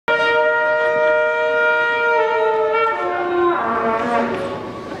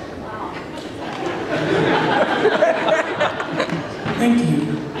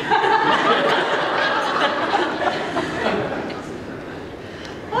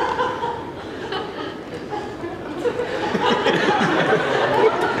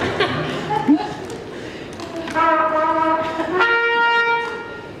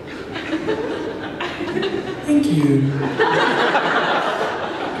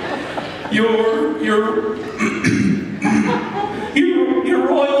your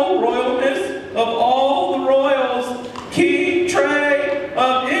royalness of all the royals, King Trey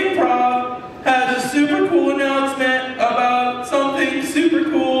of Improv has a super cool announcement about something super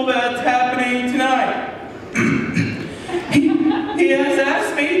cool that's happening tonight. He has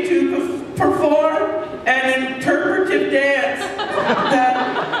asked me to perform an interpretive dance that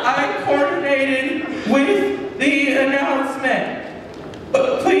I coordinated with the announcement.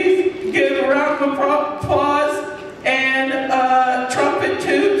 Please give a round of applause and trumpet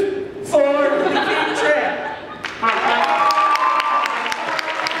toot for the King Trey.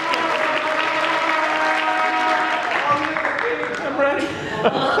 I'm ready.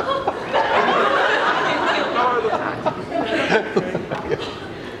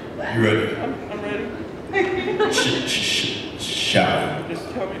 You ready? I'm ready. Shout. Just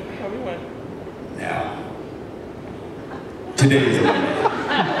tell me when. Now. Today is a good night.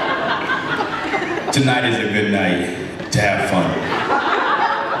 Tonight is a good night to have fun.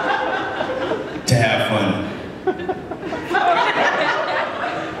 To have fun.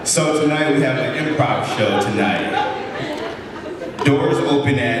 So tonight we have an improv show tonight. Doors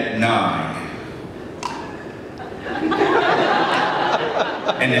open at 9.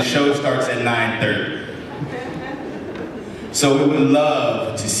 And the show starts at 9:30. So we would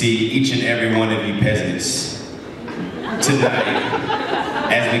love to see each and every one of you peasants tonight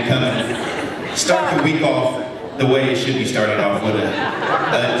as we come and start the week off the way it should be started off, with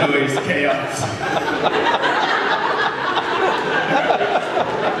a joyous chaos.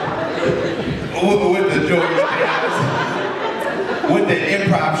 With the joyous chaos. With the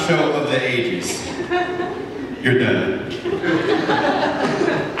improv show of the ages. You're done.